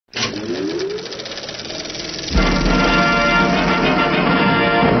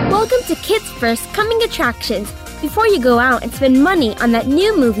first coming attractions. Before you go out and spend money on that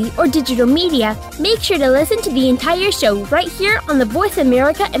new movie or digital media, make sure to listen to the entire show right here on the Voice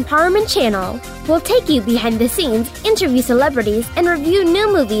America Empowerment Channel. We'll take you behind the scenes, interview celebrities, and review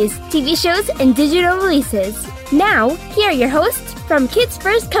new movies, TV shows, and digital releases. Now, here are your hosts from Kids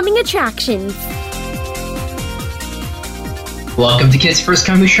First Coming Attractions. Welcome to Kids First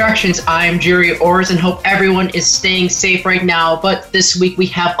Coming Attractions. I'm Gerry O and hope everyone is staying safe right now. But this week we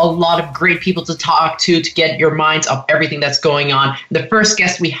have a lot of great people to talk to get your minds off everything that's going on. The first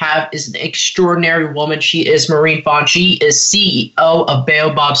guest we have is an extraordinary woman. She is Maureen Fan. She is CEO of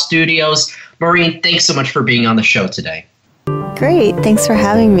Baobab Studios. Maureen, thanks so much for being on the show today. Great. Thanks for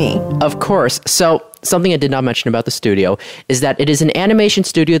having me. Of course. So something I did not mention about the studio is that it is an animation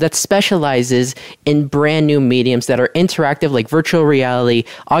studio that specializes in brand new mediums that are interactive, like virtual reality,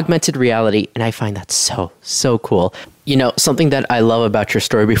 augmented reality, and I find that so cool. You know, something that I love about your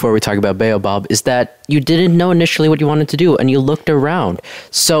story before we talk about Baobab is that you didn't know initially what you wanted to do and you looked around.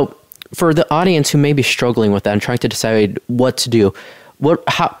 So for the audience who may be struggling with that and trying to decide what to do,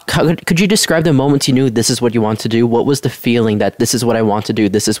 how could you describe the moments you knew this is what you want to do? What was the feeling that this is what I want to do?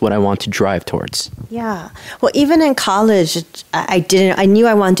 This is what I want to drive towards? Yeah. Well, even in college, I knew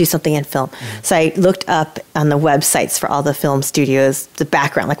I wanted to do something in film. So I looked up on the websites for all the film studios, the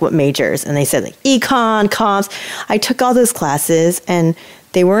background, like what majors. And they said like econ, comms. I took all those classes and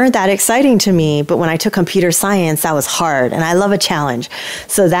they weren't that exciting to me, but when I took computer science, that was hard, and I love a challenge.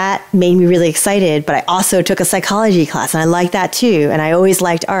 So that made me really excited, but I also took a psychology class, and I liked that too, and I always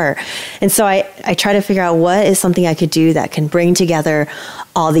liked art. And so I try to figure out what is something I could do that can bring together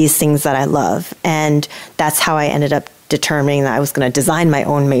all these things that I love, and that's how I ended up determining that I was going to design my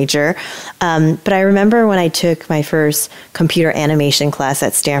own major. But I remember when I took my first computer animation class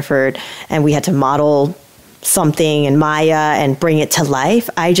at Stanford, and we had to model something in Maya and bring it to life,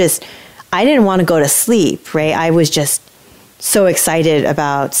 I didn't want to go to sleep, right? I was just so excited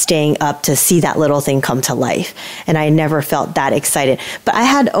about staying up to see that little thing come to life. And I never felt that excited. But I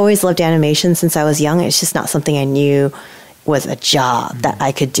had always loved animation since I was young. It's just not something I knew was a job that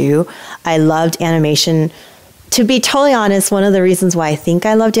I could do. I loved animation. To be totally honest, one of the reasons why I think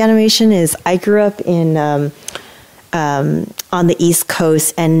I loved animation is I grew up in on the East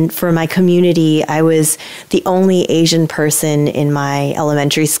Coast, and for my community, I was the only Asian person in my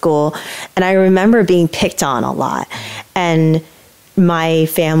elementary school, and I remember being picked on a lot. And my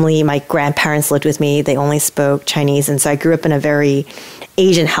family, my grandparents lived with me. They only spoke Chinese, and so I grew up in a very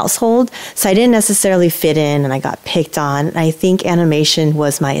Asian household. So I didn't necessarily fit in, and I got picked on. And I think animation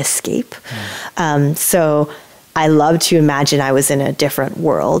was my escape. So I love to imagine I was in a different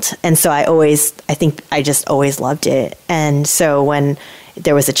world. And so I just always loved it. And so when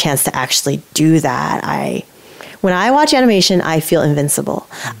there was a chance to actually do that, when I watch animation, I feel invincible.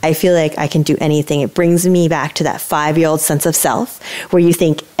 I feel like I can do anything. It brings me back to that 5-year-old sense of self where you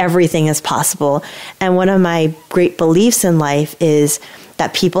think everything is possible. And one of my great beliefs in life is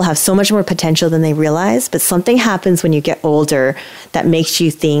that people have so much more potential than they realize, but something happens when you get older that makes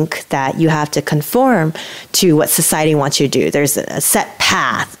you think that you have to conform to what society wants you to do. There's a set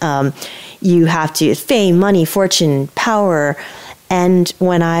path. You have to fame, money, fortune, power. And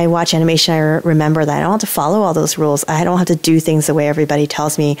when I watch animation, I remember that I don't have to follow all those rules. I don't have to do things the way everybody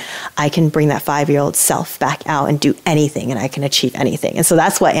tells me. I can bring that 5-year-old self back out and do anything, and I can achieve anything. And so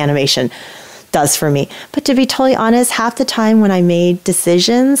that's what animation does for me. But to be totally honest, half the time when I made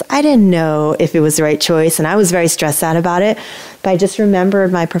decisions, I didn't know if it was the right choice, and I was very stressed out about it. But I just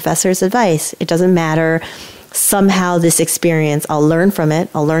remembered my professor's advice. It doesn't matter. Somehow this experience, I'll learn from it.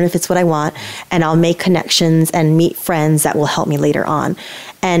 I'll learn if it's what I want, and I'll make connections and meet friends that will help me later on.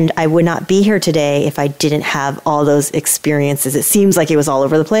 And I would not be here today if I didn't have all those experiences. It seems like it was all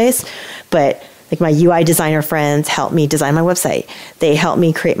over the place, but like my UI designer friends helped me design my website. They helped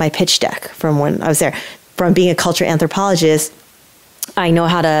me create my pitch deck from when I was there. From being a culture anthropologist, I know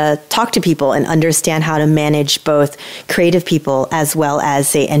how to talk to people and understand how to manage both creative people as well as,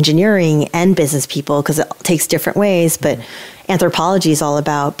 say, engineering and business people, because it takes different ways. But anthropology is all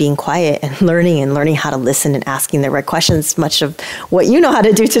about being quiet and learning how to listen and asking the right questions, much of what you know how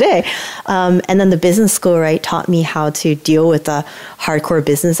to do today. And then the business school, right, taught me how to deal with the hardcore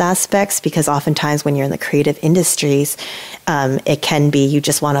business aspects, because oftentimes when you're in the creative industries, it can be you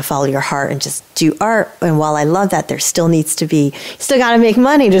just want to follow your heart and just do art. And while I love that, there still needs to be, you still got to make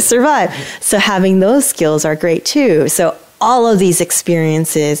money to survive. So having those skills are great too. So all of these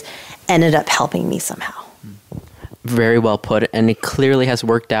experiences ended up helping me somehow. Very well put, and it clearly has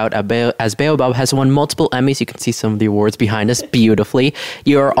worked out as Baobab has won multiple Emmys. You can see some of the awards behind us beautifully.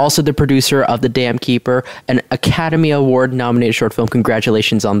 You are also the producer of The Dam Keeper, an Academy Award nominated short film.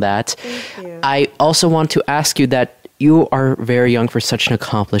 Congratulations on that. Thank you. I also want to ask you that you are very young for such an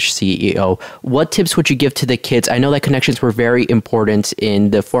accomplished CEO. What tips would you give to the kids? I know that connections were very important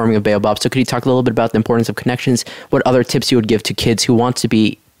in the forming of Baobab. So could you talk a little bit about the importance of connections? What other tips you would give to kids who want to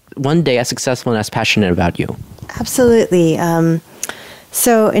be one day as successful and as passionate about you? Absolutely.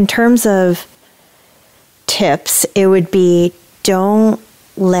 So in terms of tips, it would be don't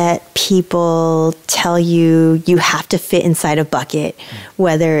let people tell you you have to fit inside a bucket,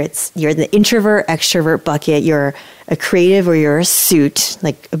 whether it's you're the introvert, extrovert bucket, you're a creative or you're a suit,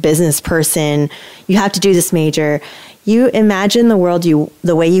 like a business person, you have to do this major. You imagine the world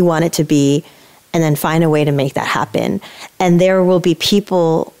the way you want it to be, and then find a way to make that happen. And there will be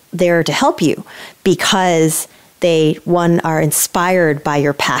people there to help you because they, one, are inspired by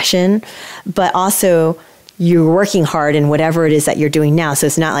your passion, but also you're working hard in whatever it is that you're doing now. So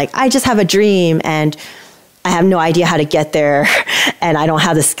it's not like, I just have a dream and I have no idea how to get there and I don't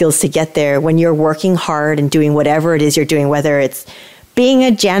have the skills to get there. When you're working hard and doing whatever it is you're doing, whether it's being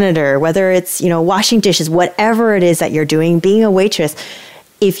a janitor, whether it's, washing dishes, whatever it is that you're doing, being a waitress,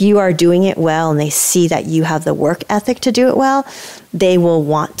 if you are doing it well and they see that you have the work ethic to do it well, they will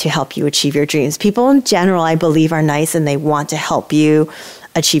want to help you achieve your dreams. People in general, I believe, are nice and they want to help you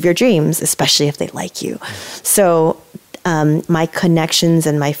achieve your dreams, especially if they like you. So my connections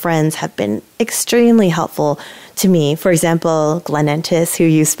and my friends have been extremely helpful to me. For example, Glenn Entis, who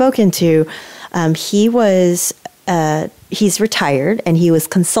you've spoken to, he's retired and he was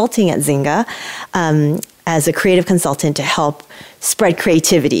consulting at Zynga as a creative consultant to help spread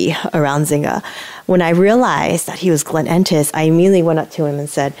creativity around Zynga. When I realized that he was Glenn Entis, I immediately went up to him and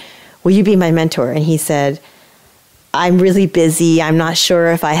said, "Will you be my mentor?" And he said, "I'm really busy. I'm not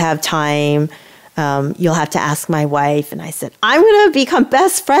sure if I have time. You'll have to ask my wife." And I said, "I'm going to become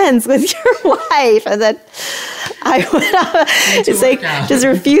best friends with your wife." And then I went up, just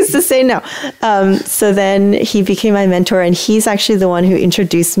refused to say no. So then he became my mentor, and he's actually the one who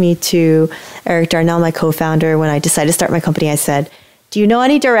introduced me to Eric Darnell, my co-founder. When I decided to start my company, I said, "Do you know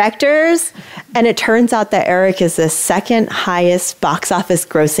any directors?" And it turns out that Eric is the second highest box office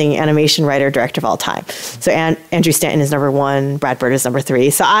grossing animation writer director of all time. So Andrew Stanton is number 1, Brad Bird is number 3.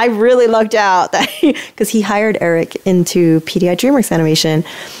 So I really lucked out that because he hired Eric into PDI DreamWorks Animation.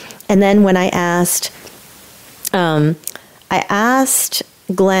 And then when I asked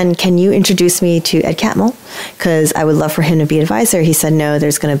Glenn, "Can you introduce me to Ed Catmull? Because I would love for him to be an advisor." He said, "No,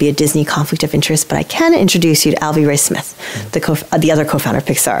 there's going to be a Disney conflict of interest, but I can introduce you to Alvy Ray Smith, the other co-founder of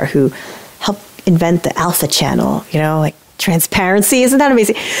Pixar, who helped invent the Alpha Channel, like transparency. Isn't that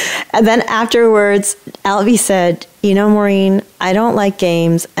amazing?" And then afterwards, Alvy said, "Maureen, I don't like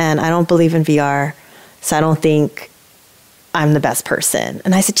games and I don't believe in VR, so I don't think I'm the best person."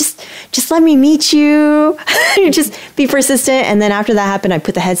 And I said, just let me meet you. Just be persistent. And then after that happened, I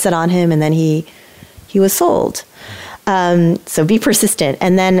put the headset on him and then he was sold. So be persistent.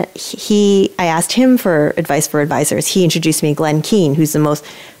 And then I asked him for advice for advisors. He introduced me to Glenn Keane, who's the most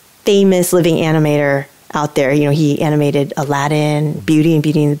famous living animator out there. He animated Aladdin, Beauty and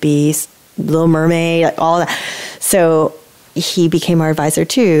the Beast, Little Mermaid, like all that. So he became our advisor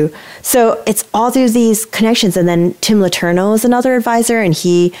too. So it's all through these connections. And then Tim Letourneau is another advisor, and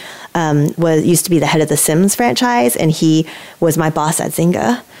he used to be the head of the Sims franchise, and he was my boss at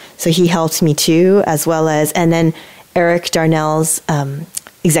Zynga. So he helped me too, as well as, and then Eric Darnell's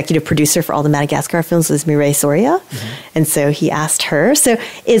executive producer for all the Madagascar films was J.J Soria. Mm-hmm. And so he asked her. So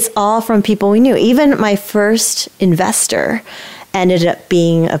it's all from people we knew. Even my first investor ended up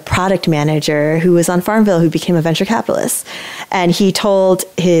being a product manager who was on Farmville, who became a venture capitalist. And he told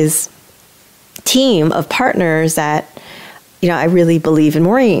his team of partners that, I really believe in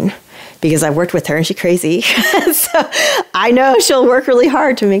Maureen because I worked with her and she's crazy. So I know she'll work really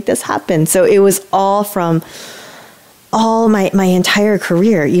hard to make this happen. So it was all from my entire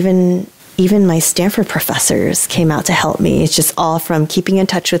career, even my Stanford professors came out to help me. It's just all from keeping in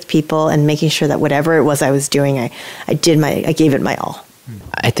touch with people and making sure that whatever it was I was doing, I gave it my all.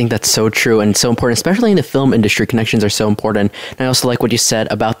 I think that's so true and so important, especially in the film industry. Connections are so important. And I also like what you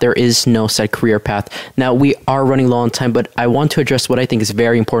said about there is no set career path. Now, we are running low on time, but I want to address what I think is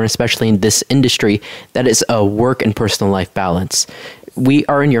very important, especially in this industry, that is a work and personal life balance. We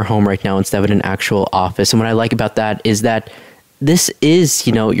are in your home right now instead of in an actual office. And what I like about that is that this is,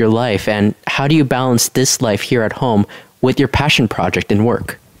 your life. And how do you balance this life here at home with your passion project and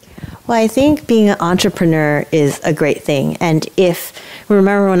work? Well, I think being an entrepreneur is a great thing. And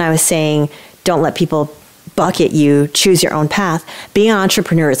remember when I was saying, don't let people bucket you, choose your own path. Being an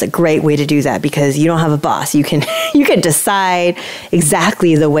entrepreneur is a great way to do that because you don't have a boss. You can decide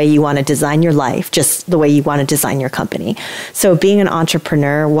exactly the way you want to design your life, just the way you want to design your company. So being an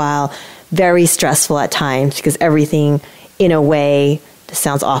entrepreneur while very stressful at times because everything, in a way, this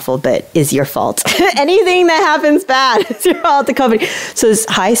sounds awful, but is your fault. Anything that happens bad is your fault at the company. So it's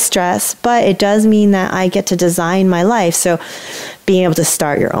high stress, but it does mean that I get to design my life. So being able to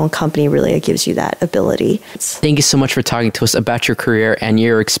start your own company really gives you that ability. Thank you so much for talking to us about your career and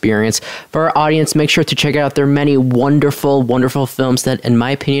your experience. For our audience, make sure to check out their many wonderful, wonderful films that, in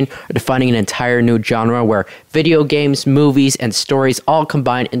my opinion, are defining an entire new genre where video games, movies, and stories all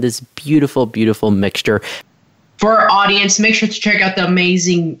combine in this beautiful, beautiful mixture. For our audience, make sure to check out the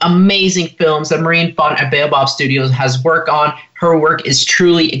amazing, amazing films that Maureen Fan at Baobab Studios has worked on. Her work is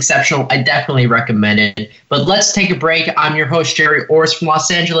truly exceptional. I definitely recommend it. But let's take a break. I'm your host, Gerry O from Los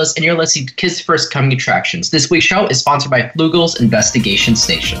Angeles, and you're listening to Kids First Coming Attractions. This week's show is sponsored by Flugel's Investigation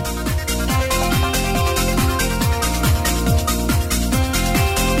Station.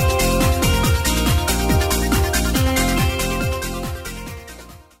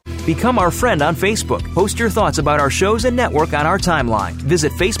 Become our friend on Facebook. Post your thoughts about our shows and network on our timeline.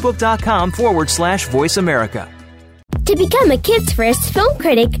 Visit facebook.com/Voice America. To become a Kids First film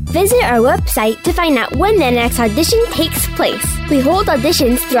critic, visit our website to find out when the next audition takes place. We hold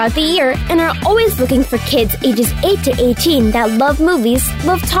auditions throughout the year and are always looking for kids ages 8 to 18 that love movies,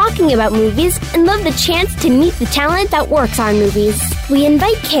 love talking about movies, and love the chance to meet the talent that works on movies. We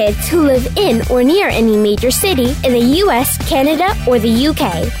invite kids who live in or near any major city in the US, Canada, or the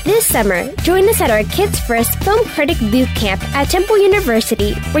UK. This summer, join us at our Kids First Film Critic Boot Camp at Temple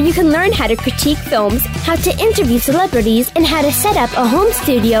University, where you can learn how to critique films, how to interview celebrities, and how to set up a home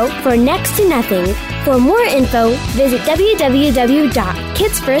studio for next to nothing. For more info, visit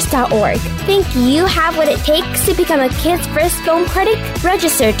www.kidsfirst.org. Think you have what it takes to become a Kids First film critic?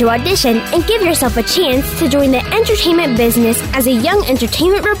 Register to audition and give yourself a chance to join the entertainment business as a young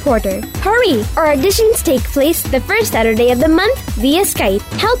entertainment reporter. Hurry! Our auditions take place the first Saturday of the month via Skype.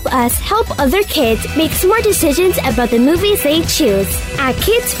 Help us help other kids make smart decisions about the movies they choose. At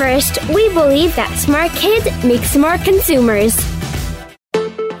Kids First, we believe that smart kids make smart consumers.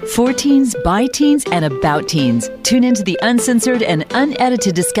 For teens, by teens, and about teens. Tune into the uncensored and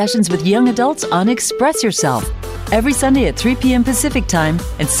unedited discussions with young adults on Express Yourself. Every Sunday at 3 p.m. Pacific Time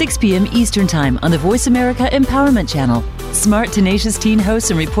and 6 p.m. Eastern Time on the Voice America Empowerment Channel. Smart, tenacious teen hosts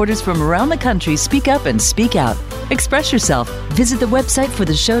and reporters from around the country speak up and speak out. Express Yourself. Visit the website for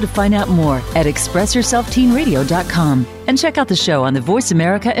the show to find out more at expressyourselfteenradio.com. And check out the show on the Voice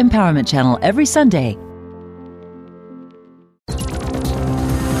America Empowerment Channel every Sunday.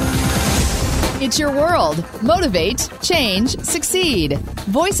 It's your world. Motivate, change, succeed.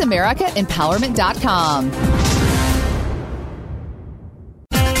 VoiceAmericaEmpowerment.com.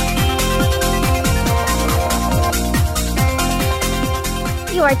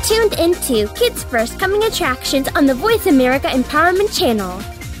 You are tuned into Kids First Coming Attractions on the Voice America Empowerment Channel.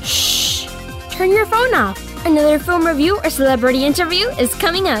 Shh! Turn your phone off. Another film review or celebrity interview is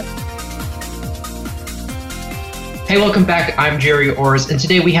coming up. Hey, welcome back. I'm Gerry O, and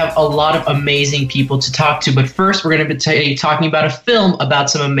today we have a lot of amazing people to talk to. But first, we're going to be talking about a film about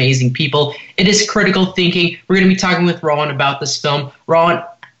some amazing people. It is Critical Thinking. We're going to be talking with Rohan about this film. Rohan,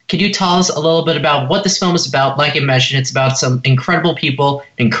 can you tell us a little bit about what this film is about? Like I mentioned, it's about some incredible people,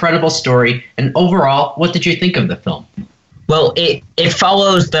 incredible story, and overall, what did you think of the film? Well, it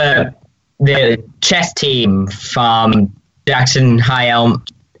follows the chess team from Jackson High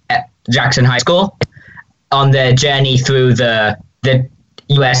School on their journey through the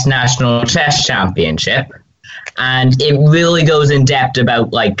U.S. National Chess Championship. And it really goes in depth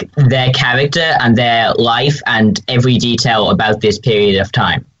about like their character and their life and every detail about this period of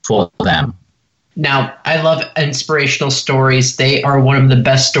time for them. Now, I love inspirational stories. They are one of the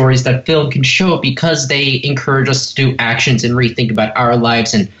best stories that film can show because they encourage us to do actions and rethink about our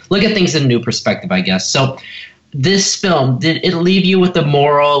lives and look at things in a new perspective, I guess. So this film, did it leave you with a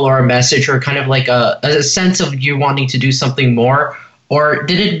moral or a message or kind of like a sense of you wanting to do something more? Or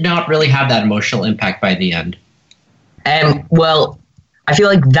did it not really have that emotional impact by the end? Well, I feel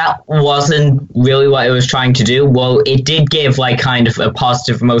like that wasn't really what it was trying to do. Well, it did give like kind of a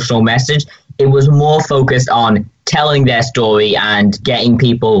positive emotional message. It was more focused on telling their story and getting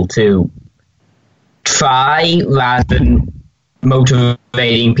people to try rather than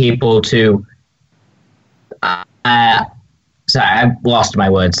motivating people to sorry, I lost my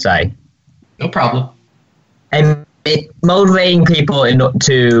words, sorry. No problem. And motivating people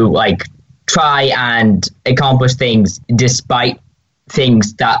to like try and accomplish things despite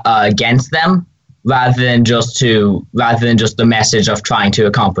things that are against them, rather than just the message of trying to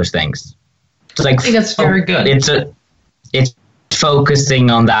accomplish things. It's like, I think that's very good. It's focusing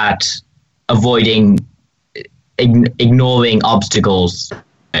on that, avoiding ignoring obstacles.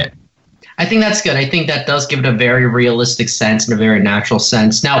 I think that's good. I think that does give it a very realistic sense and a very natural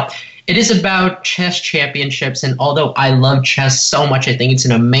sense. Now, it is about chess championships, and although I love chess so much, I think it's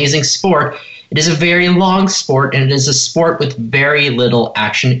an amazing sport. It is a very long sport, and it is a sport with very little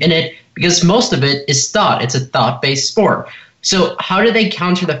action in it because most of it is thought. It's a thought-based sport. So how do they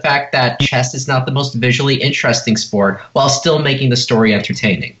counter the fact that chess is not the most visually interesting sport while still making the story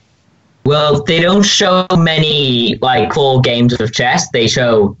entertaining? Well, they don't show many full games of chess. They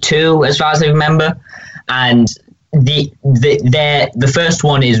show 2, as far as I remember, and the first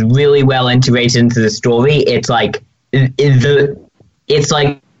one is really well integrated into the story. It's like a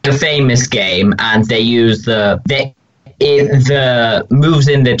famous game, and they use the moves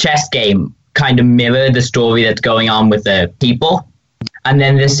in the chess game kind of mirror the story that's going on with the people. And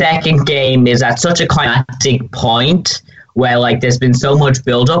then the second game is at such a climactic point where there's been so much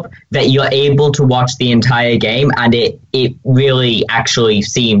build-up that you're able to watch the entire game, and it really actually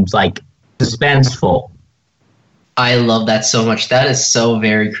seems suspenseful. I love that so much. That is so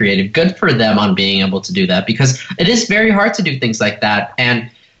very creative. Good for them on being able to do that, because it is very hard to do things like that.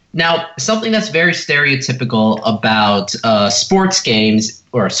 And now, something that's very stereotypical about sports games,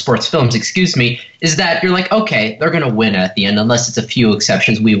 or sports films, is that you're okay, they're going to win at the end, unless it's a few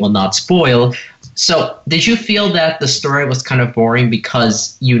exceptions we will not spoil. So did you feel that the story was kind of boring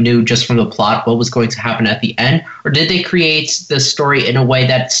because you knew just from the plot what was going to happen at the end? Or did they create the story in a way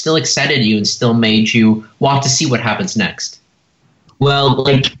that still excited you and still made you want to see what happens next? Well,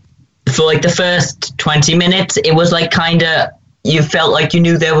 for the first 20 minutes, it was kind of, you felt like you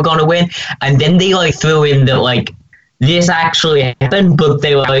knew they were going to win. And then they threw in that this actually happened, but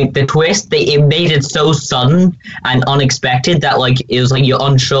they the twist, it made it so sudden and unexpected that it was you're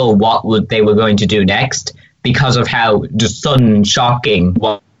unsure what they were going to do next because of how just sudden and shocking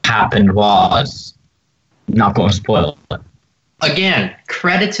what happened was. Not going to spoil it. Again,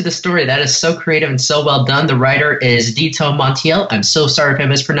 credit to the story. That is so creative and so well done. The writer is Dito Montiel. I'm so sorry if I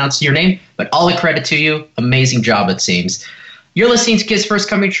mispronounced your name, but all the credit to you. Amazing job, it seems. You're listening to Kids First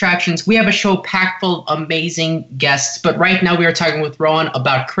Coming Attractions. We have a show packed full of amazing guests, but right now we are talking with Rohan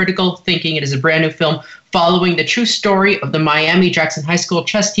about Critical Thinking. It is a brand new film following the true story of the Miami-Jackson High School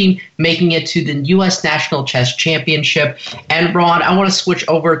chess team making it to the U.S. National Chess Championship. And Rohan, I want to switch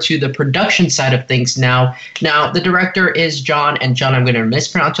over to the production side of things now. Now, the director is John, and John, I'm going to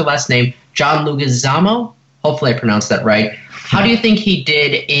mispronounce your last name, John Leguizamo. Hopefully I pronounced that right. How do you think he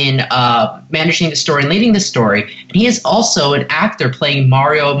did in managing the story and leading the story? And he is also an actor playing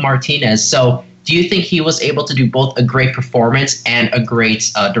Mario Martinez. So do you think he was able to do both a great performance and a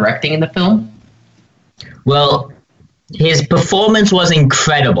great directing in the film? Well, his performance was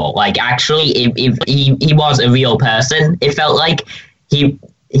incredible. Actually, he was a real person. It felt like he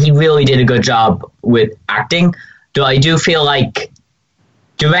really did a good job with acting. Though I do feel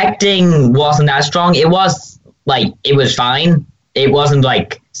directing wasn't that strong. It was it was fine. It wasn't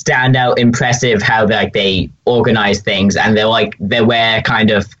standout impressive how they organized things, and there were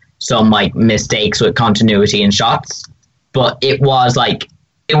kind of some mistakes with continuity and shots, but it wasn't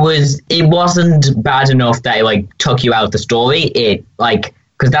bad enough that it took you out of the story. It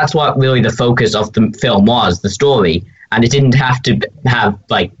because that's what really the focus of the film was, the story, and it didn't have to have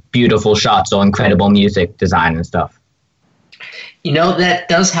beautiful shots or incredible music design and stuff. You know, that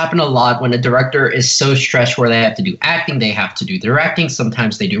does happen a lot when a director is so stressed where they have to do acting, they have to do directing,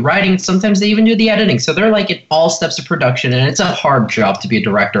 sometimes they do writing, sometimes they even do the editing. So they're at all steps of production, and it's a hard job to be a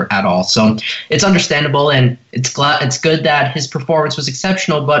director at all. So it's understandable, and it's good that his performance was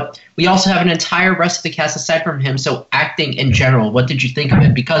exceptional, but we also have an entire rest of the cast aside from him. So acting in general, what did you think of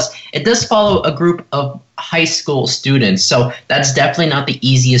it? Because it does follow a group of high school students, so that's definitely not the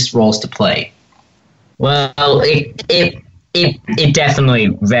easiest roles to play. Well, it definitely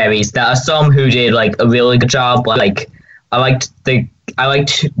varies. There are some who did a really good job. I liked the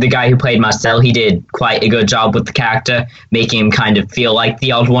guy who played Marcel. He did quite a good job with the character, making him kind of feel like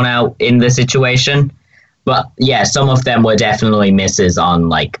the odd one out in the situation. But yeah, some of them were definitely misses on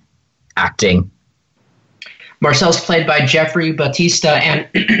acting. Marcel's played by Jeffrey Batista, and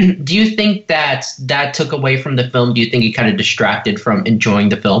do you think that took away from the film? Do you think he kind of distracted from enjoying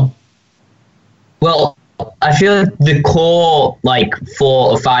the film? Well, I feel the core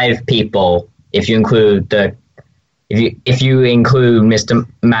 4 or 5 people, if you include Mr.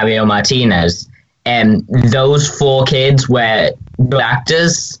 Mario Martinez, and those 4 kids were good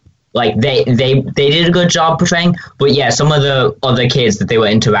actors. They did a good job portraying, but yeah, some of the other kids that they were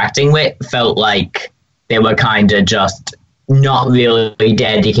interacting with felt like they were kind of just not really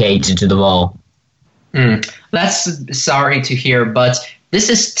dedicated to the role. That's sorry to hear, but this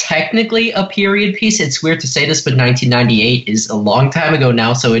is technically a period piece. It's weird to say this, but 1998 is a long time ago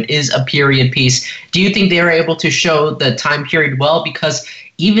now, so it is a period piece. Do you think they were able to show the time period well? Because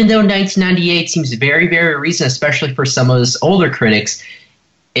even though 1998 seems very, very recent, especially for some of us older critics,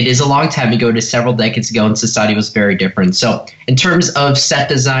 it is a long time ago, to several decades ago, and society was very different. So in terms of set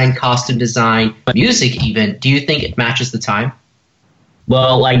design, costume design, music even, do you think it matches the time?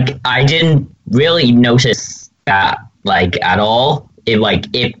 Well, like, I didn't really notice that, like, at all.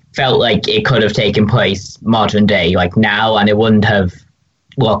 It felt like it could have taken place modern day, like now, and it wouldn't have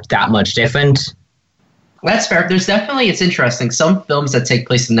looked that much different. That's fair. It's interesting. Some films that take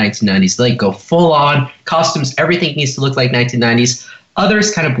place in the 1990s, they go full on costumes. Everything needs to look like 1990s.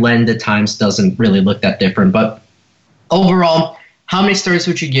 Others kind of blend at times, doesn't really look that different. But overall, how many stars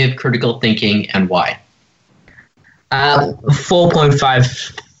would you give Critical Thinking and why?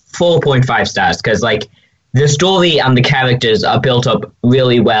 4.5 stars, because like the story and the characters are built up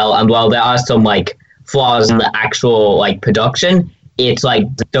really well, and while there are some like flaws in the actual like production, it's like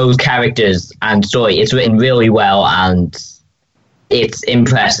those characters and story, it's written really well and it's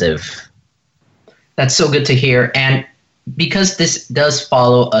impressive. That's so good to hear. And because this does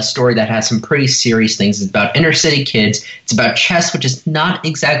follow a story that has some pretty serious things, it's about inner city kids, it's about chess, which is not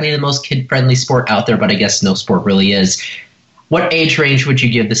exactly the most kid-friendly sport out there, but I guess no sport really is. What age range would you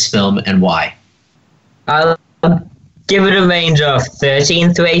give this film and why? I'll give it a range of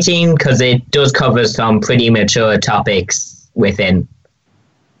 13 to 18 because it does cover some pretty mature topics within.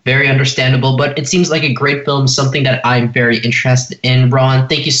 Very understandable, but it seems like a great film, something that I'm very interested in. Ron,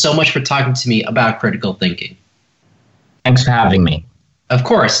 thank you so much for talking to me about Critical Thinking. Thanks for having me. Of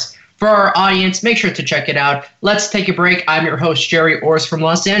course. For our audience, make sure to check it out. Let's take a break. I'm your host, Gerry O from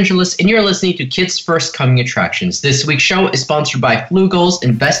Los Angeles, and you're listening to Kids First Coming Attractions. This week's show is sponsored by Flugel's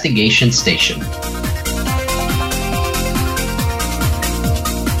Investigation Station.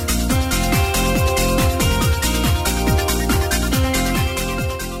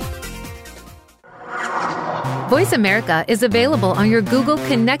 Voice America is available on your Google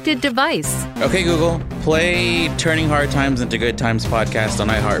connected device. Okay, Google, play Turning Hard Times into Good Times podcast on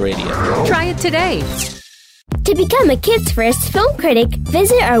iHeartRadio. Try it today. To become a Kids First film critic,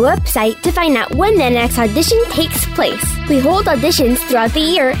 visit our website to find out when the next audition takes place. We hold auditions throughout the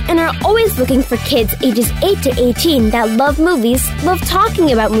year and are always looking for kids ages 8 to 18 that love movies, love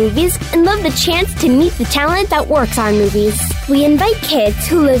talking about movies, and love the chance to meet the talent that works on movies. We invite kids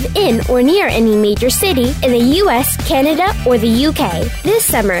who live in or near any major city in the US, Canada, or the UK. This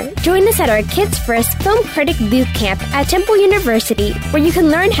summer, join us at our Kids First Film Critic Boot Camp at Temple University, where you can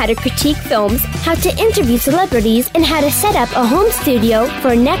learn how to critique films, how to interview celebrities, and how to set up a home studio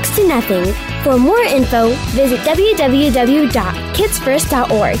for next to nothing. For more info, visit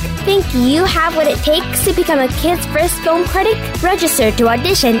www.kidsfirst.org. Think you have what it takes to become a Kids First film critic? Register to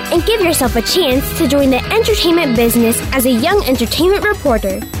audition and give yourself a chance to join the entertainment business as a young entertainment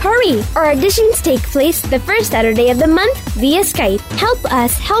reporter. Hurry! Our auditions take place the first Saturday of the month via Skype. Help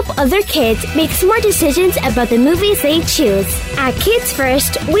us help other kids make smart decisions about the movies they choose. At Kids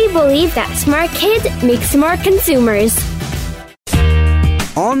First, we believe that smart kids make smart consumers.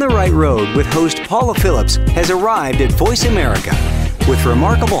 On the Right Road with host Paula Phillips has arrived at Voice America. With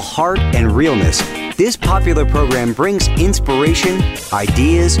remarkable heart and realness, this popular program brings inspiration,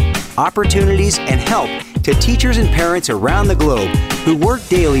 ideas, opportunities, and help to teachers and parents around the globe who work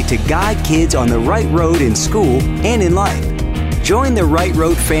daily to guide kids on the right road in school and in life. Join the Right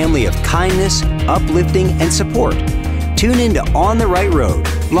Road family of kindness, uplifting, and support. Tune in to On the Right Road,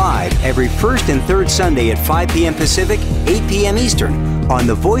 live every first and third Sunday at 5 p.m. Pacific, 8 p.m. Eastern, on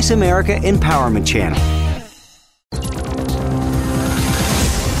the Voice America Empowerment Channel.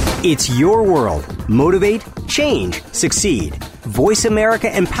 It's your world. Motivate, change, succeed.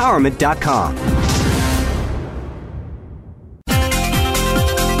 VoiceAmericaEmpowerment.com.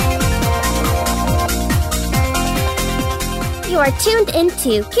 You are tuned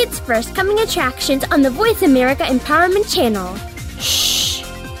into Kids First Coming Attractions on the Voice America Empowerment Channel. Shh!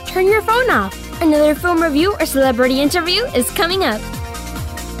 Turn your phone off. Another film review or celebrity interview is coming up.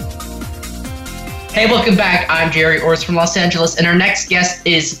 Hey, welcome back. I'm Gerry O from Los Angeles, and our next guest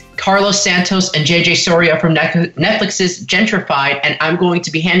is Carlos Santos and J.J. Soria from Netflix's Gentefied, and I'm going to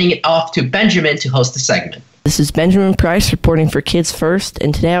be handing it off to Benjamin to host the segment. This is Benjamin Price reporting for Kids First,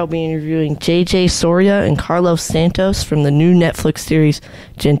 and today I'll be interviewing J.J. Soria and Carlos Santos from the new Netflix series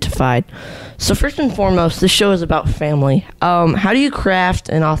Gentefied. So first and foremost, this show is about family. How do you craft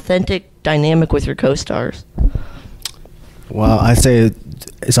an authentic dynamic with your co-stars? Well, I say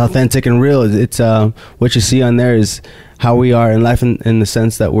it's authentic and real. It's what you see on there is how we are in life, in the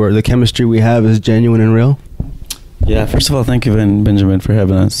sense that the chemistry we have is genuine and real. Yeah, first of all, thank you, Benjamin, for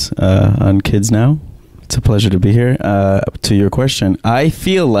having us on Kids Now. It's a pleasure to be here. To your question, I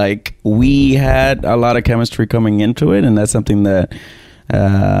feel like we had a lot of chemistry coming into it, and that's something that,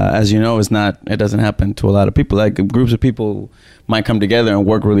 as you know, it doesn't happen to a lot of people. Like, groups of people might come together and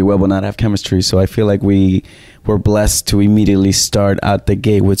work really well but not have chemistry. So I feel like we were blessed to immediately start out the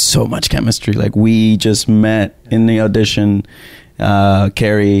gate with so much chemistry. Like, we just met in the audition,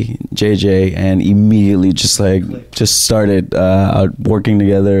 Karrie, J.J, and immediately just started working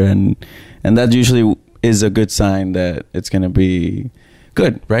together, and that usually is a good sign that it's going to be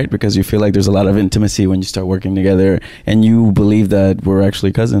good, right? Because you feel like there's a lot of intimacy when you start working together, and you believe that we're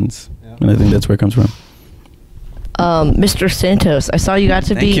actually cousins. Yeah. And I think that's where it comes from. Mr. Santos, I saw you got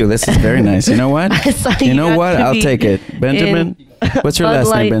to be... Thank you. This is very nice. You know what? You know what? I'll take it. Benjamin? What's your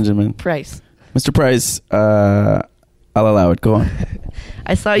last name, Benjamin? Price. Mr. Price, I'll allow it. Go on.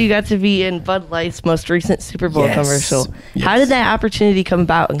 I saw you got to be in Bud Light's most recent Super Bowl commercial. Yes. How did that opportunity come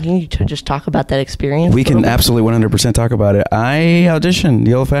about? And can you just talk about that experience? We can absolutely 100% talk about it. I auditioned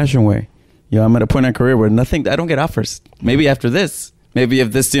the old-fashioned way. I'm at a point in my career where I don't get offers. Maybe after this. Maybe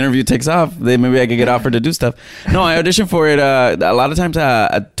if this interview takes off, then maybe I could get offered to do stuff. No, I auditioned for it. A lot of times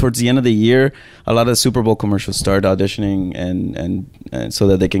towards the end of the year, a lot of the Super Bowl commercials start auditioning and so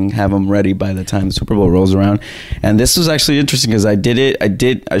that they can have them ready by the time the Super Bowl rolls around. And this was actually interesting because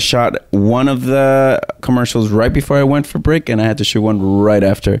I shot one of the commercials right before I went for break, and I had to shoot one right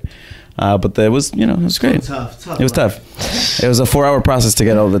after. But it was, it was great. It was tough. It was a 4-hour process to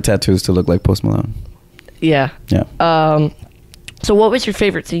get all the tattoos to look like Post Malone. Yeah. Yeah. So what was your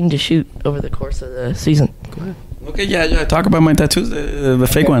favorite scene to shoot over the course of the season? Go ahead. Okay, yeah. Talk about my tattoos, the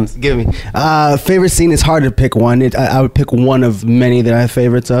fake ones. Give me. Favorite scene is hard to pick one. I would pick one of many that I have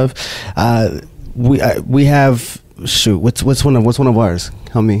favorites of. We have what's one of ours?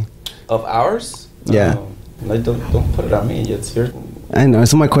 Help me. Of ours? Yeah. Don't put it on me. It's your. I know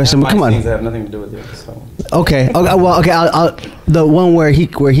it's my question, but come on. Scenes have nothing to do with you. So. Okay. Well, okay. I'll the one where he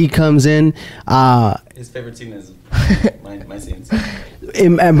comes in. His favorite scene is my scenes.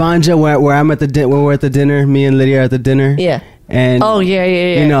 At Manja, where I'm at when we're at the dinner, me and Lydia are at the dinner. Yeah. And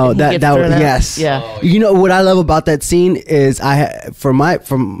yeah. You know that yes. Yeah. Oh, You know what I love about that scene is for my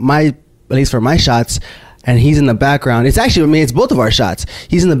at least for my shots, and he's in the background. It's actually it's both of our shots.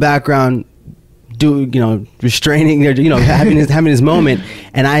 He's in the background, restraining, having his moment,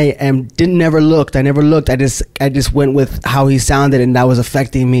 and I never looked. I just went with how he sounded, and that was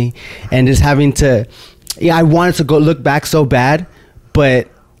affecting me, and just having to. Yeah, I wanted to go look back so bad, but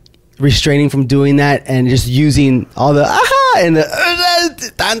restraining from doing that and just using all the aha and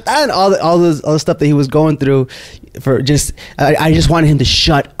the all the stuff that he was going through for just I just wanted him to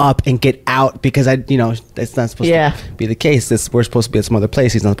shut up and get out because that's not supposed to be the case. We're supposed to be at some other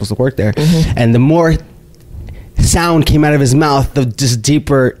place. He's not supposed to work there. Mm-hmm. And the more sound came out of his mouth, the just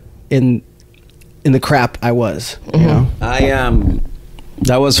deeper in the crap I was. Mm-hmm.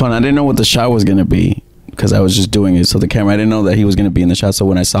 That was fun. I didn't know what the shot was gonna be because I was just doing it. So the camera, I didn't know that he was going to be in the shot. So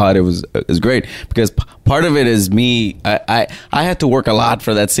when I saw it, it was great because part of it is me. I had to work a lot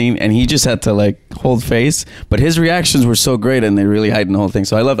for that scene, and he just had to hold face. But his reactions were so great, and they really heightened the whole thing.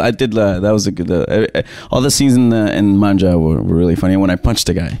 So that was a good. All the scenes in Manja were really funny. When I punched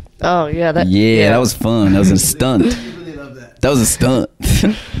the guy. Oh yeah, that was fun. That was a stunt. That was a stunt.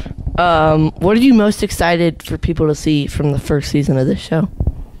 What are you most excited for people to see from the first season of this show?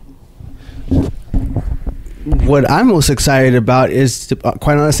 What I'm most excited about is to,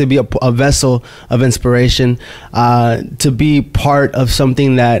 quite honestly, be a vessel of inspiration, to be part of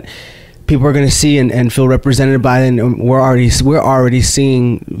something that people are going to see and feel represented by. And we're already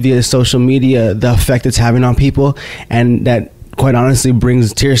seeing via social media the effect it's having on people, and that quite honestly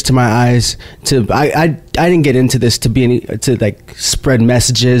brings tears to my eyes. I didn't get into this to spread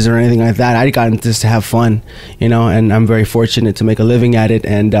messages or anything like that. I got into this to have fun, and I'm very fortunate to make a living at it,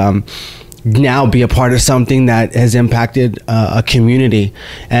 and now be a part of something that has impacted a community,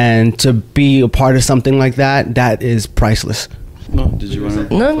 and to be a part of something like that is priceless. No, did you want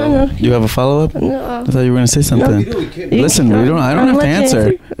to? No. You have a follow up? No. I thought you were going to say something. Listen, I don't have to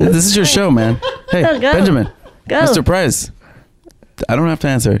answer. This is your show, man. Hey, No, go. Benjamin, Go. Mr. Price. I don't have to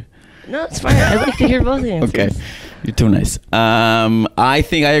answer. No, it's fine. I'd like to hear both answers. Okay, you're too nice. I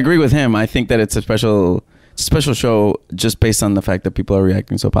think I agree with him. I think that it's a special show just based on the fact that people are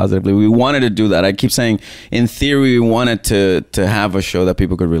reacting so positively. We wanted to do that. I keep saying, in theory, we wanted to have a show that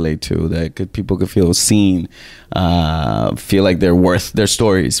people could relate to, that people could feel seen, feel like they're worth their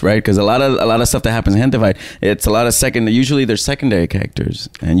stories, right? Because a lot of stuff that happens in Gentefied, it's a lot of usually they're secondary characters,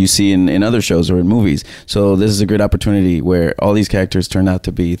 and you see in other shows or in movies. So this is a great opportunity where all these characters turn out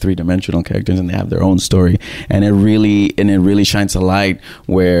to be three-dimensional characters, and they have their own story, and it really shines a light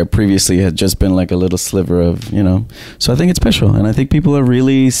where previously it had just been like a little sliver of, so I think it's special, and I think people are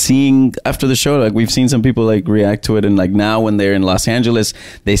really seeing after the show, like we've seen some people like react to it, and like now when they're in Los Angeles,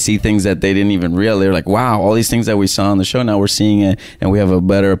 they see things that they didn't even realize. They're like, wow, all these things that we saw on the show, now we're seeing it, and we have a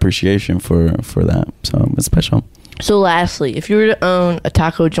better appreciation for that, so it's special. So lastly, if you were to own a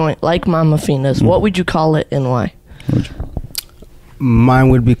taco joint like Mama Fina's, what would you call it and why? Mine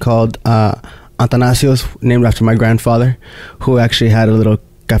would be called Atanasio's, named after my grandfather, who actually had a little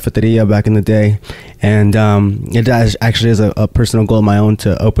cafeteria back in the day, and it actually is a personal goal of my own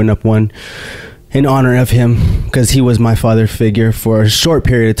to open up one in honor of him, because he was my father figure for a short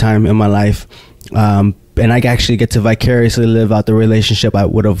period of time in my life, and I actually get to vicariously live out the relationship I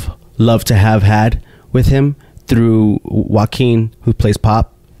would have loved to have had with him through Joaquin, who plays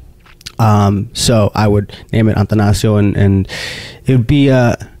Pop. So I would name it Antanasio, and it would be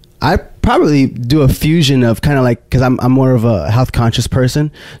I'd probably do a fusion of kind of like, because I'm more of a health conscious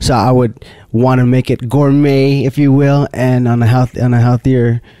person, so I would want to make it gourmet, if you will, and on a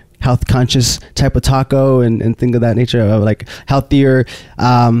healthier, health conscious type of taco and things of that nature, of like healthier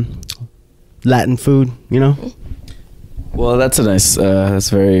Latin food, Well, that's a nice, that's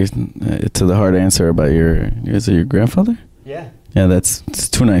very to the heart answer about your grandfather. Yeah, it's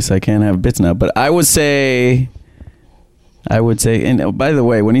too nice. I can't have bits now, but I would say, and by the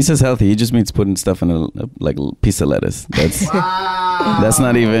way, when he says healthy, he just means putting stuff in a piece of lettuce. That's that's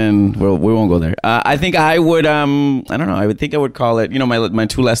not even. Well, we won't go there. I think I would. I don't know. I would call it. My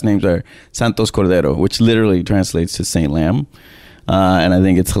two last names are Santos Cordero, which literally translates to Saint Lamb, and I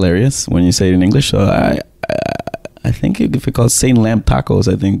think it's hilarious when you say it in English. So I think if it calls Saint Lamb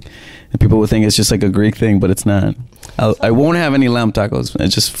tacos, I think people would think it's just like a Greek thing, but it's not. I won't have any lamb tacos.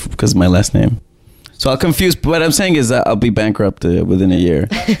 It's just because of my last name. So I'll confuse. What I'm saying is I'll be bankrupt within a year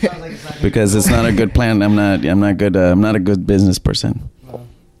because it's not a good plan. I'm not good. I'm not a good business person.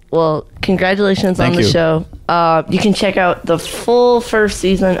 Well, congratulations on the show. You can check out the full first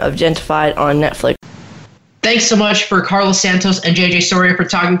season of Gentefied on Netflix. Thanks so much for Carlos Santos and J.J. Soria for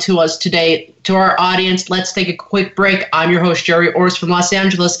talking to us today. To our audience, let's take a quick break. I'm your host, Gerry O from Los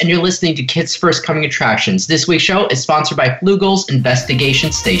Angeles, and you're listening to Kids First Coming Attractions. This week's show is sponsored by Flugel's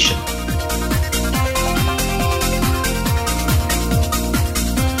Investigation Station.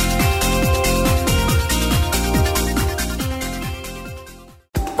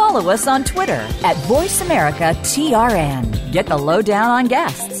 Follow us on Twitter at VoiceAmericaTRN. Get the lowdown on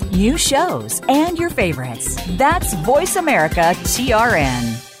guests, new shows, and your favorites. That's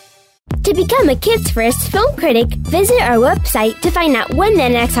VoiceAmericaTRN. To become a Kids First film critic, visit our website to find out when the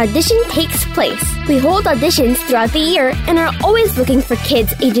next audition takes place. We hold auditions throughout the year and are always looking for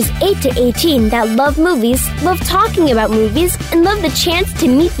kids ages 8 to 18 that love movies, love talking about movies, and love the chance to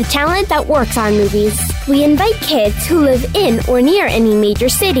meet the talent that works on movies. We invite kids who live in or near any major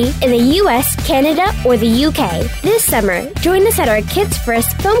city in the US, Canada, or the UK. This summer, join us at our Kids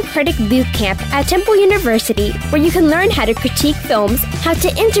First Film Critic Boot Camp at Temple University, where you can learn how to critique films, how to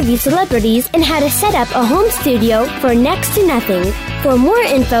interview celebrities, and how to set up a home studio for next to nothing. For more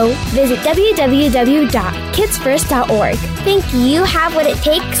info, visit www.kidsfirst.org. Think you have what it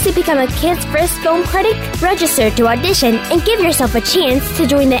takes to become a Kids First film critic? Register to audition and give yourself a chance to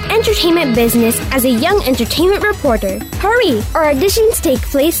join the entertainment business as a young entertainment reporter. Hurry! Our auditions take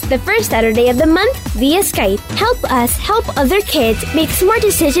place the first Saturday of the month via Skype. Help us help other kids make smart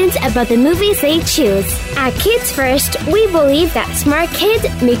decisions about the movies they choose. At Kids First, we believe that smart kids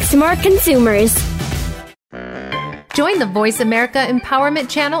make smart consumers. Join the Voice America Empowerment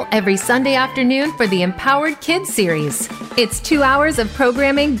Channel every Sunday afternoon for the Empowered Kids series. It's 2 hours of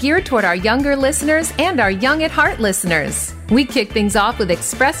programming geared toward our younger listeners and our young at heart listeners. We kick things off with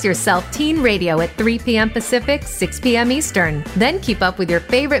Express Yourself Teen Radio at 3 p.m. Pacific, 6 p.m. Eastern. Then keep up with your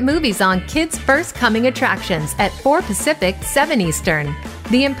favorite movies on Kids First Coming Attractions at 4 Pacific, 7 Eastern.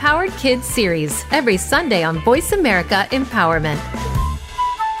 The Empowered Kids series, every Sunday on Voice America Empowerment.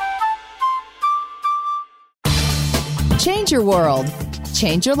 Change your world.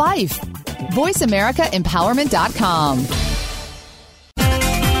 Change your life. VoiceAmericaEmpowerment.com.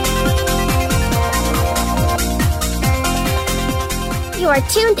 You are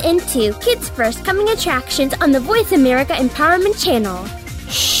tuned into Kids First Coming Attractions on the Voice America Empowerment Channel.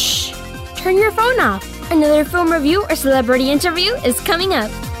 Shh! Turn your phone off. Another film review or celebrity interview is coming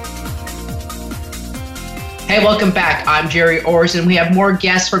up. Hey, welcome back. I'm Gerry O, and we have more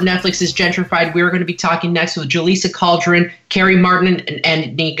guests from Netflix's Gentefied. We're going to be talking next with Julissa Caulderon, Karrie Martin, and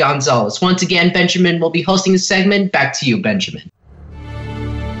Anthony Gonzalez. Once again, Benjamin will be hosting the segment. Back to you, Benjamin.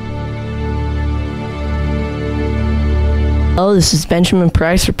 Hello, this is Benjamin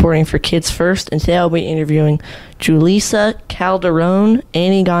Price reporting for Kids First, and today I'll be interviewing Julissa Caulderon,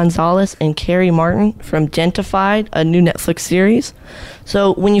 Annie Gonzalez, and Karrie Martin from Gentefied, a new Netflix series.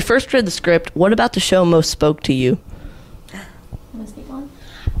 So, when you first read the script, what about the show most spoke to you?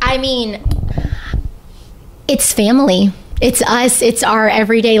 I mean, it's family. It's us. It's our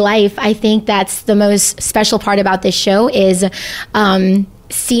everyday life. I think that's the most special part about this show is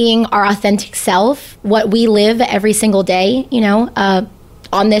seeing our authentic self, what we live every single day,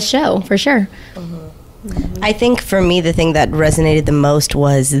 on this show, for sure. I think for me, the thing that resonated the most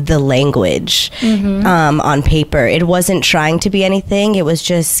was the language on paper. It wasn't trying to be anything. It was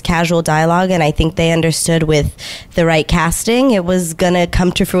just casual dialogue, and I think they understood with the right casting, it was going to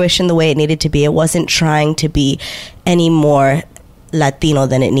come to fruition the way it needed to be. It wasn't trying to be any more Latino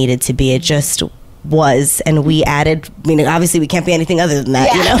than it needed to be. It just was, and we added, obviously we can't be anything other than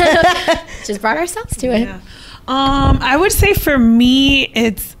that, Just brought ourselves to it. I would say for me,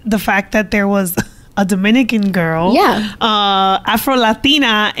 it's the fact that there was a Dominican girl,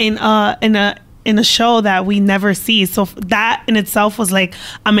 Afro-Latina in a show that we never see. So that in itself was like,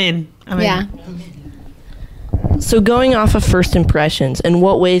 I'm in. So going off of first impressions, in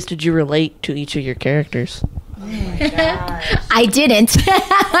what ways did you relate to each of your characters? I didn't.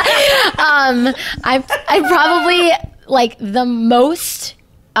 I probably like the most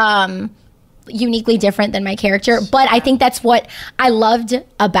uniquely different than my character, but I think that's what I loved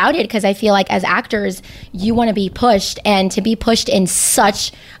about it, because I feel like as actors you want to be pushed, and to be pushed in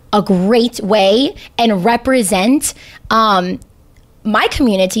such a great way and represent my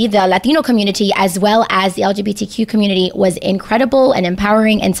community, the Latino community, as well as the LGBTQ community, was incredible and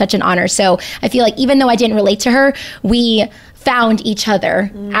empowering and such an honor. So I feel like even though I didn't relate to her, we found each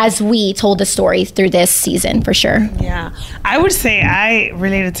other as we told the story through this season, for sure. Yeah, I would say I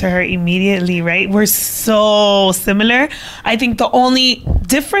related to her immediately, right? We're so similar. I think the only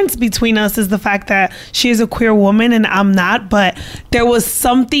difference between us is the fact that she is a queer woman and I'm not, but there was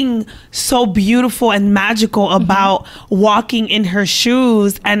something so beautiful and magical about walking in her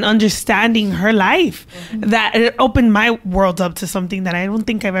shoes and understanding her life that it opened my world up to something that I don't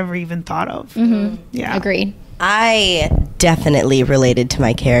think I've ever even thought of. Yeah, agreed. I definitely related to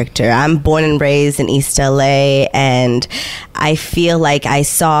my character. I'm born and raised in East LA, and I feel like I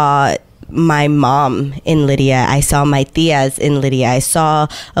saw my mom in Lydia. I saw my tias in Lydia. I saw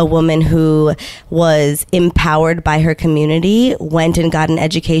a woman who was empowered by her community, went and got an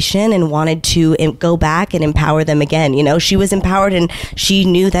education, and wanted to go back and empower them again. She was empowered, and she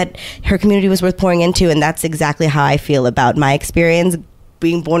knew that her community was worth pouring into, and that's exactly how I feel about my experience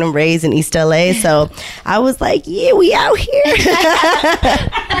being born and raised in East LA. So I was like, yeah, we out here.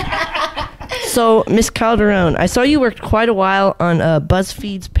 So, Miss Caulderon, I saw you worked quite a while on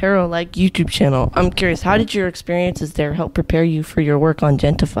BuzzFeed's Paralike YouTube channel. I'm curious, how did your experiences there help prepare you for your work on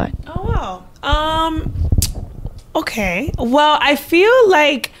Gentefied? Oh, wow. Okay. Well, I feel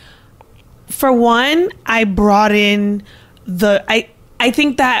like, for one, I brought in I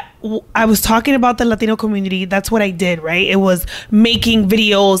think that I was talking about the Latino community. That's what I did, right? It was making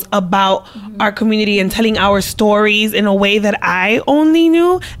videos about our community and telling our stories in a way that I only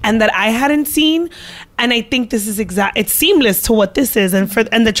knew and that I hadn't seen. And I think this is it's seamless to what this is. And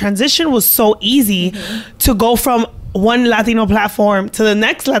the transition was so easy to go from one Latino platform to the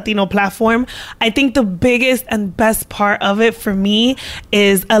next Latino platform. I think the biggest and best part of it for me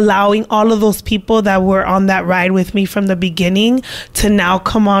is allowing all of those people that were on that ride with me from the beginning to now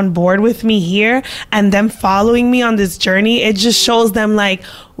come on board with me here, and them following me on this journey. It just shows them like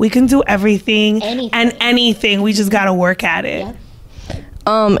we can do everything and anything. We just got to work at it. Yep.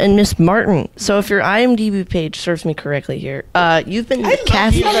 And Miss Martin, so if your IMDb page serves me correctly here, you've been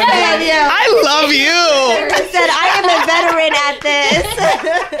cast. I love you. I said I am a veteran at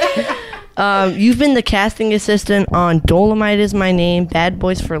this. You've been the casting assistant on Dolomite Is My Name, Bad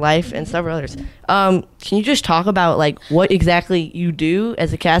Boys for Life, and several others. Can you just talk about like what exactly you do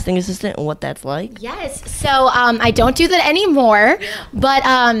as a casting assistant and what that's like? Yes. So I don't do that anymore, but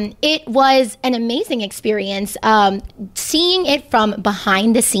it was an amazing experience. Seeing it from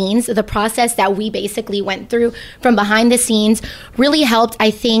behind the scenes, the process that we basically went through from behind the scenes really helped,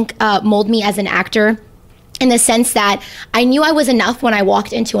 I think, mold me as an actor, in the sense that I knew I was enough when I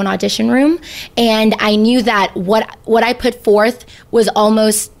walked into an audition room, and I knew that what I put forth was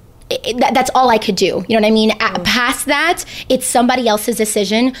almost that's all I could do. You know what I mean? Past that, it's somebody else's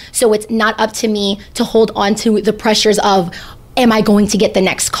decision. So it's not up to me to hold on to the pressures of, am I going to get the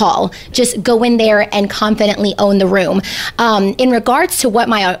next call? Just go in there and confidently own the room. In regards to what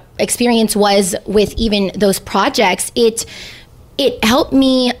my experience was with even those projects, it helped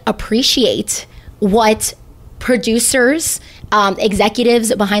me appreciate what producers,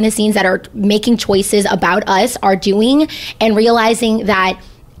 executives behind the scenes that are making choices about us are doing, and realizing that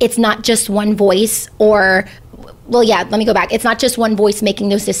it's not just one voice let me go back. It's not just one voice making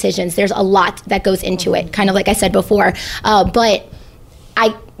those decisions. There's a lot that goes into it, kind of like I said before. But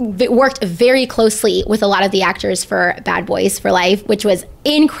I worked very closely with a lot of the actors for Bad Boys for Life, which was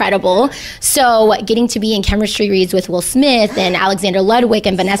incredible. So getting to be in chemistry reads with Will Smith and Alexander Ludwig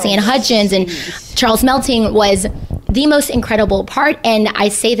and Vanessa Ann Hudgens and Charles Melting was the most incredible part. And I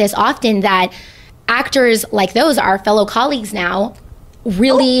say this often, that actors like those, our fellow colleagues now,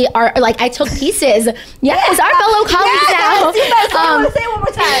 really are like, I took pieces. Yes, our fellow colleagues now. Say it one more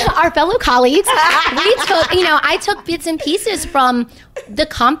time. Our fellow colleagues, I took bits and pieces from the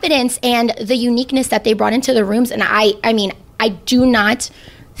confidence and the uniqueness that they brought into the rooms. And I do not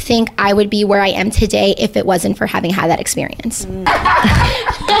think I would be where I am today if it wasn't for having had that experience.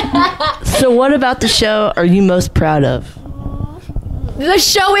 So what about the show are you most proud of? The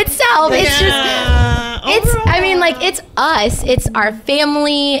show itself, it's us, it's our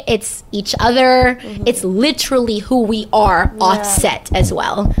family, it's each other, it's literally who we are off set as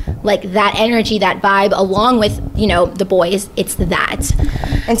well. Like that energy, that vibe, along with, the boys, it's that.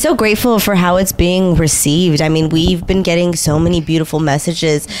 And so grateful for how it's being received. I mean, we've been getting so many beautiful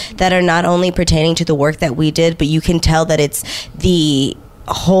messages that are not only pertaining to the work that we did, but you can tell that it's the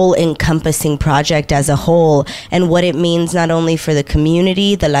whole encompassing project as a whole, and what it means not only for the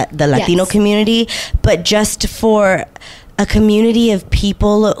community, the Latino community, but just for a community of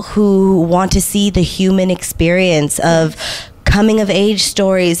people who want to see the human experience of coming of age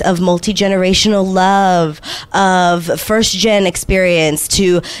stories, of multi-generational love, of first gen experience,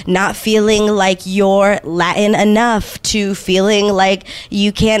 to not feeling like you're Latin enough, to feeling like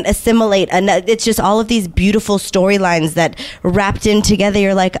you can't assimilate enough. It's just all of these beautiful storylines that wrapped in together.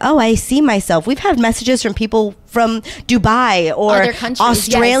 You're like, oh, I see myself. We've had messages from people from Dubai or other countries,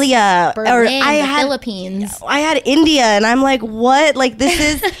 Australia, Berlin, or Philippines. I had India, and I'm like, what? Like, this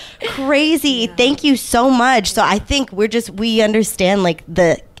is crazy. Thank you so much. So I think we understand like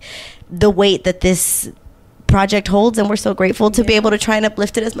the weight that this project holds, and we're so grateful to be able to try and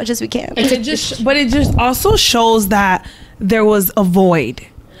uplift it as much as we can. But it just also shows that there was a void.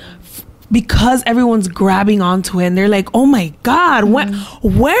 Because everyone's grabbing onto it and they're like, oh my God,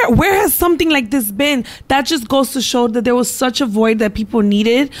 where has something like this been? That just goes to show that there was such a void that people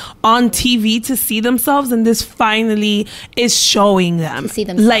needed on TV to see themselves, and this finally is showing them. To see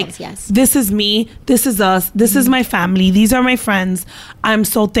themselves, like, yes. This is me, this is us, this is my family, these are my friends. I'm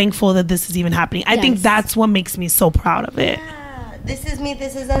so thankful that this is even happening. I think that's what makes me so proud of it. This is me,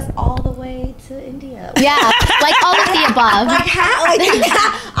 this is us, all the way to India. Yeah, like all of the above. I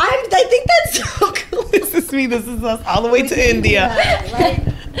think that's so cool. This is me, this is us, all the way to India.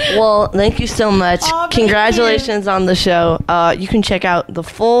 Well, thank you so much. Congratulations on the show. You can check out the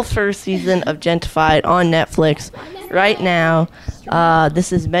full first season of Gentefied on Netflix right now.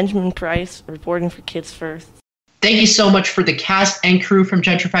 This is Benjamin Price reporting for Kids First. Thank you so much for the cast and crew from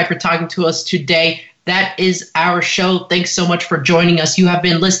Gentefied for talking to us today. That is our show. Thanks so much for joining us. You have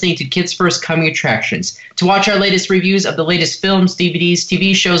been listening to Kids First Coming Attractions. To watch our latest reviews of the latest films, DVDs,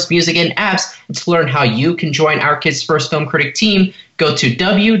 TV shows, music, and apps, and to learn how you can join our Kids First Film Critic team, go to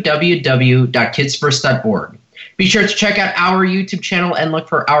www.kidsfirst.org. Be sure to check out our YouTube channel and look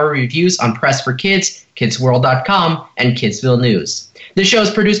for our reviews on Press for Kids, kidsworld.com, and Kidsville News. This show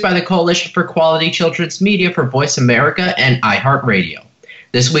is produced by the Coalition for Quality Children's Media for Voice America and iHeartRadio.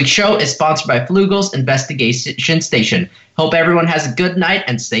 This week's show is sponsored by Flugel's Investigation Station. Hope everyone has a good night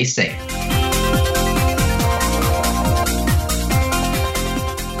and stay safe.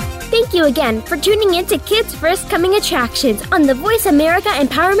 Thank you again for tuning in to Kids First Coming Attractions on the Voice America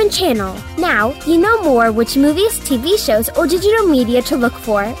Empowerment Channel. Now, you know more which movies, TV shows, or digital media to look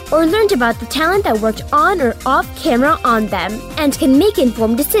for, or learned about the talent that worked on or off camera on them, and can make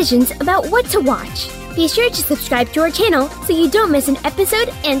informed decisions about what to watch. Be sure to subscribe to our channel so you don't miss an episode,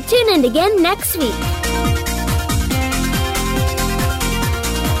 and tune in again next week.